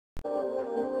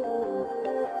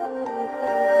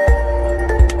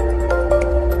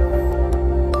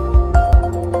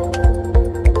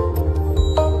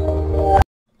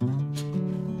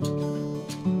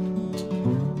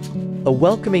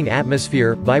welcoming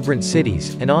atmosphere, vibrant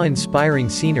cities, and awe-inspiring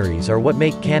sceneries are what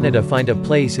make Canada find a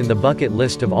place in the bucket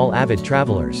list of all avid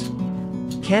travelers.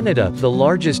 Canada, the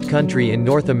largest country in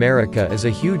North America, is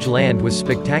a huge land with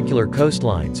spectacular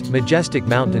coastlines, majestic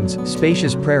mountains,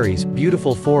 spacious prairies,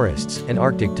 beautiful forests, and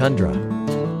Arctic tundra.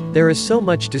 There is so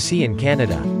much to see in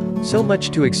Canada. So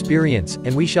much to experience,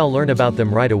 and we shall learn about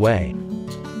them right away.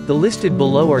 The listed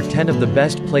below are 10 of the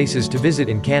best places to visit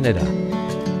in Canada.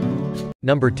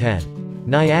 Number 10.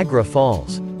 Niagara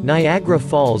Falls. Niagara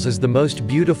Falls is the most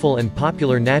beautiful and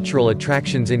popular natural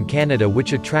attractions in Canada,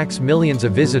 which attracts millions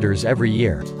of visitors every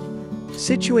year.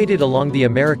 Situated along the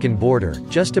American border,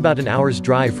 just about an hour's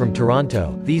drive from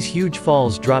Toronto, these huge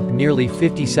falls drop nearly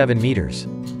 57 meters.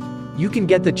 You can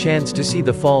get the chance to see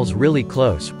the falls really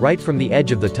close, right from the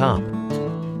edge of the top.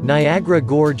 Niagara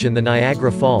Gorge and the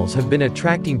Niagara Falls have been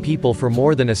attracting people for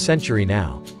more than a century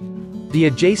now. The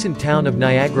adjacent town of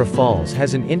Niagara Falls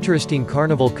has an interesting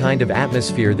carnival kind of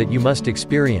atmosphere that you must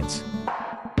experience.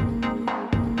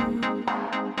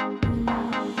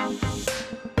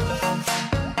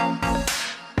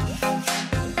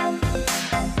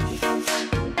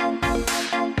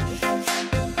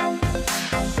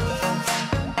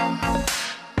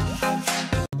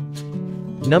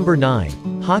 Number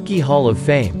 9. Hockey Hall of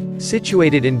Fame.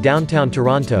 Situated in downtown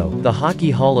Toronto, the Hockey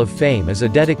Hall of Fame is a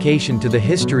dedication to the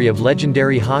history of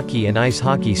legendary hockey and ice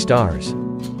hockey stars.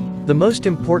 The most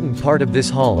important part of this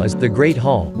hall is the Great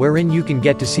Hall, wherein you can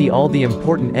get to see all the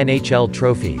important NHL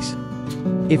trophies.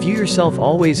 If you yourself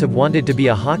always have wanted to be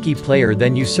a hockey player,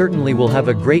 then you certainly will have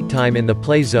a great time in the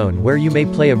play zone, where you may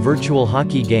play a virtual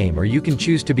hockey game, or you can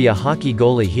choose to be a hockey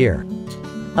goalie here.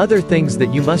 Other things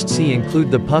that you must see include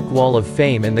the Puck Wall of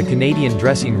Fame and the Canadian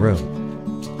dressing room.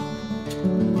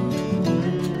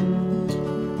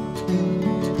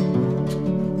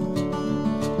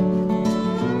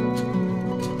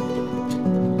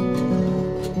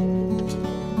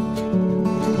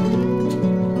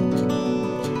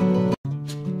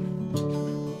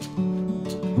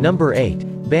 Number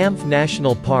 8. Banff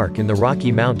National Park in the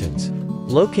Rocky Mountains.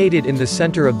 Located in the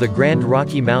center of the Grand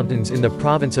Rocky Mountains in the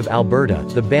province of Alberta,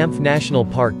 the Banff National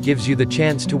Park gives you the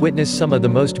chance to witness some of the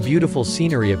most beautiful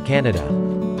scenery of Canada.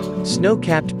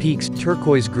 Snow-capped peaks,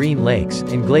 turquoise green lakes,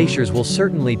 and glaciers will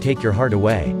certainly take your heart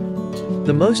away.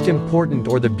 The most important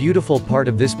or the beautiful part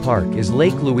of this park is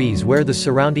Lake Louise, where the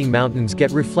surrounding mountains get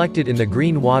reflected in the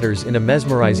green waters in a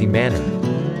mesmerizing manner.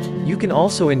 You can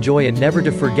also enjoy a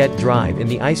never-to-forget drive in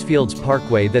the Icefields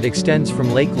Parkway that extends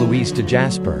from Lake Louise to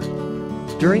Jasper.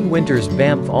 During winters,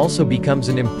 Banff also becomes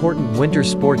an important winter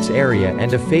sports area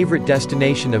and a favorite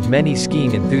destination of many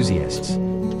skiing enthusiasts.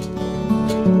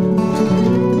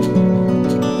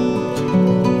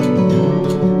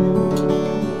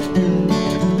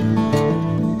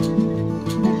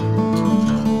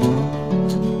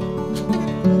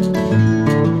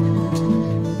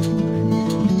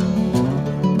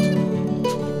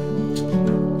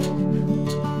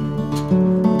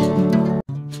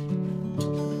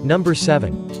 Number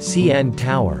 7. CN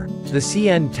Tower. The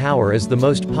CN Tower is the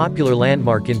most popular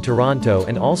landmark in Toronto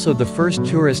and also the first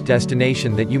tourist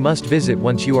destination that you must visit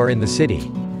once you are in the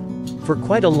city. For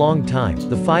quite a long time,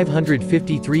 the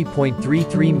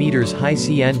 553.33 meters high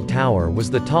CN Tower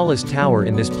was the tallest tower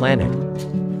in this planet.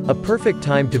 A perfect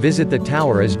time to visit the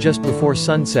tower is just before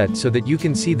sunset, so that you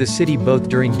can see the city both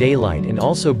during daylight and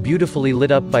also beautifully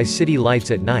lit up by city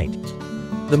lights at night.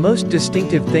 The most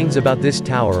distinctive things about this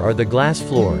tower are the glass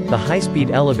floor, the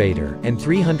high-speed elevator, and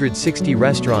 360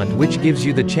 restaurant, which gives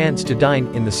you the chance to dine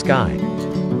in the sky.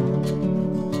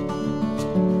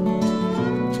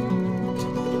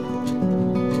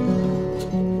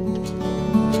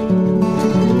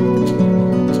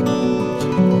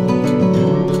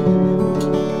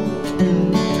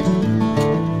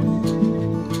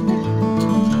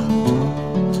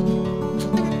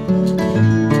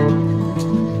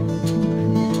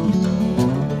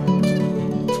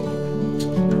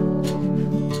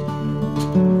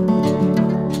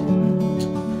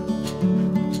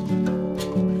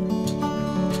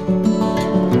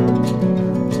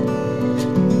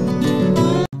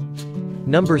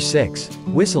 Number 6.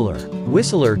 Whistler.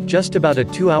 Whistler, just about a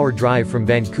 2-hour drive from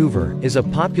Vancouver, is a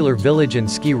popular village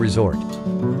and ski resort.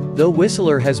 Though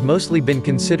Whistler has mostly been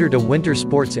considered a winter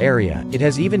sports area, it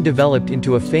has even developed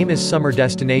into a famous summer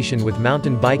destination with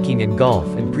mountain biking and golf,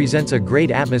 and presents a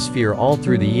great atmosphere all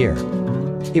through the year.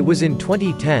 It was in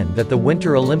 2010 that the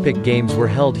Winter Olympic Games were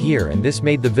held here, and this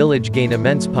made the village gain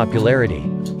immense popularity.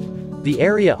 The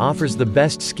area offers the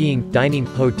best skiing, dining,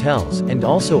 hotels, and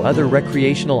also other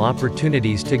recreational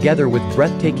opportunities, together with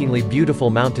breathtakingly beautiful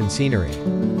mountain scenery.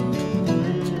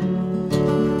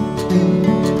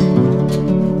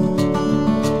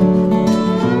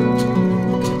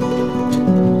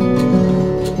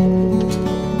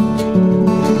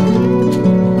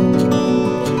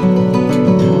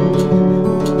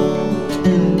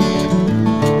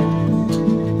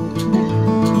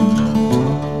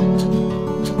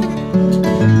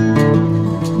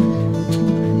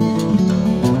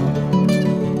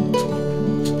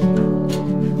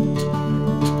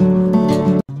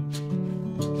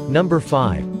 Number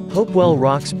 5. Hopewell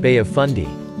Rocks, Bay of Fundy.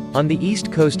 On the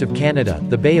east coast of Canada,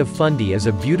 the Bay of Fundy is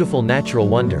a beautiful natural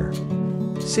wonder.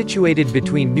 Situated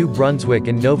between New Brunswick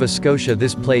and Nova Scotia,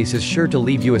 this place is sure to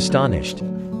leave you astonished.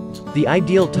 The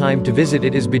ideal time to visit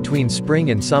it is between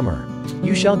spring and summer.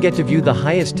 You shall get to view the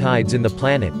highest tides in the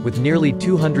planet, with nearly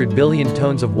 200 billion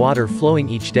tons of water flowing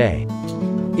each day.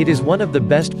 It is one of the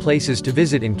best places to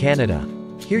visit in Canada.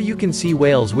 Here you can see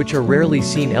whales which are rarely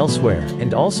seen elsewhere,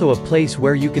 and also a place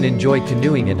where you can enjoy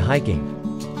canoeing and hiking.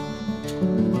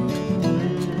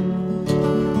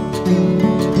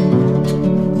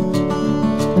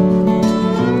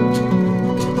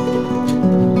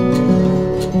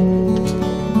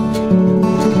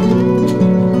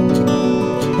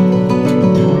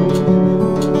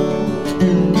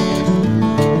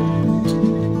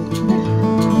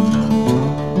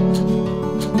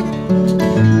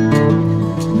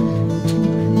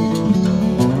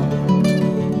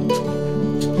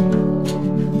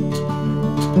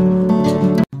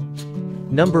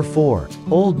 Number 4.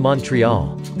 Old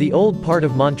Montreal. The old part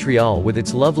of Montreal with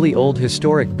its lovely old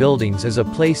historic buildings is a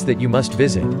place that you must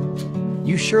visit.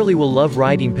 You surely will love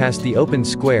riding past the open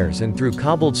squares and through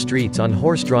cobbled streets on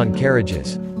horse-drawn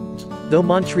carriages. Though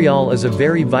Montreal is a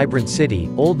very vibrant city,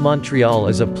 Old Montreal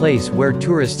is a place where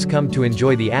tourists come to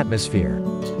enjoy the atmosphere.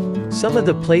 Some of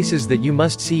the places that you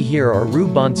must see here are Rue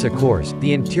Bon Secours,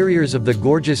 the interiors of the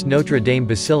gorgeous Notre Dame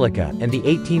Basilica, and the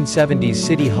 1870s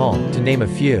City Hall, to name a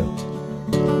few.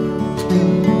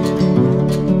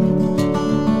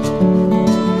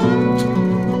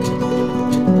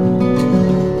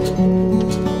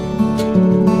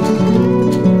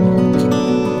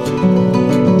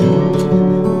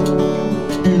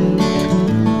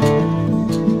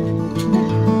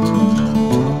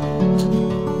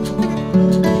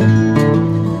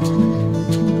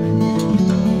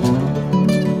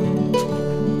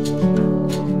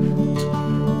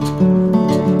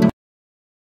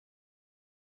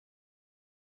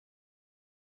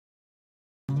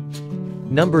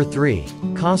 Number 3.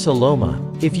 Casa Loma.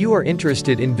 If you are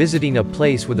interested in visiting a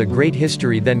place with a great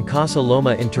history, then Casa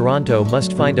Loma in Toronto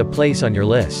must find a place on your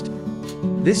list.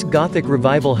 This Gothic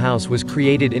revival house was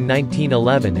created in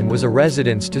 1911 and was a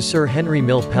residence to Sir Henry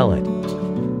Mill Pellet.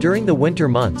 During the winter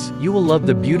months, you will love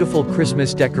the beautiful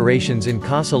Christmas decorations in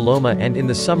Casa Loma, and in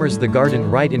the summers the garden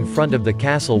right in front of the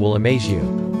castle will amaze you.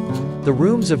 The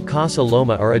rooms of Casa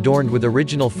Loma are adorned with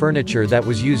original furniture that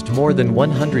was used more than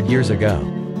 100 years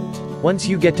ago. Once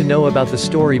you get to know about the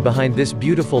story behind this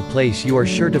beautiful place, you are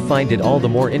sure to find it all the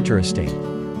more interesting.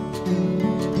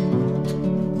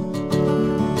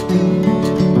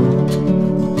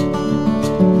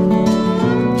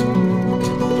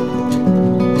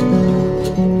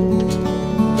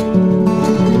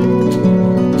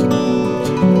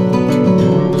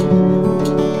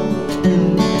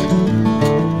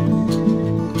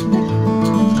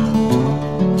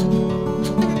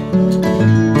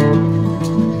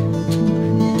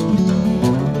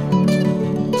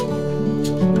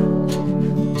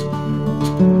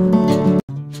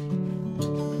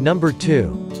 Number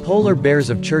 2. Polar Bears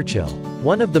of Churchill.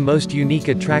 One of the most unique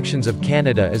attractions of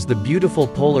Canada is the beautiful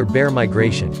polar bear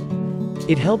migration.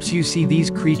 It helps you see these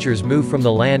creatures move from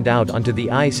the land out onto the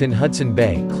ice in Hudson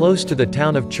Bay, close to the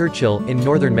town of Churchill, in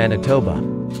northern Manitoba.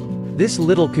 This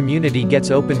little community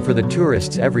gets open for the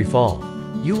tourists every fall.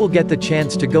 You will get the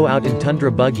chance to go out in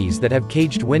tundra buggies that have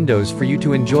caged windows for you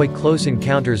to enjoy close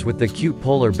encounters with the cute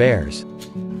polar bears.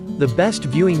 The best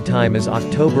viewing time is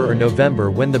October or November,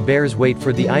 when the bears wait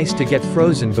for the ice to get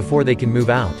frozen before they can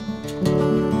move out.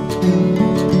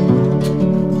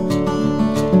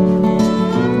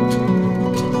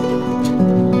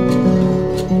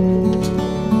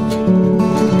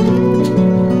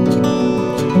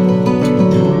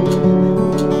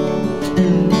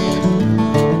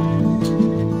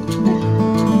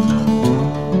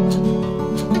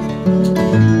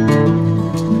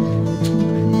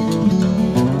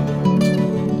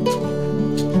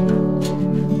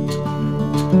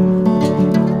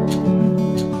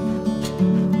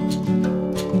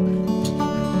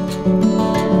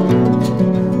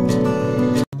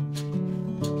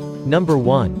 Number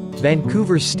 1.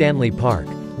 Vancouver's Stanley Park.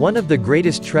 One of the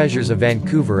greatest treasures of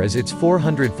Vancouver is its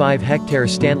 405-hectare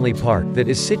Stanley Park that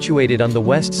is situated on the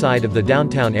west side of the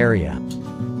downtown area.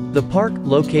 The park,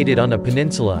 located on a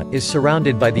peninsula, is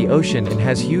surrounded by the ocean and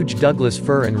has huge Douglas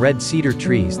fir and red cedar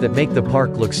trees that make the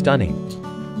park look stunning.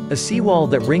 A seawall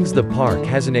that rings the park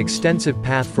has an extensive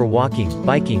path for walking,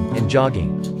 biking, and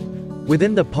jogging.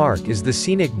 Within the park is the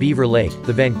scenic Beaver Lake,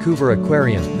 the Vancouver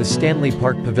Aquarium, the Stanley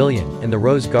Park Pavilion, and the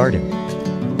Rose Garden.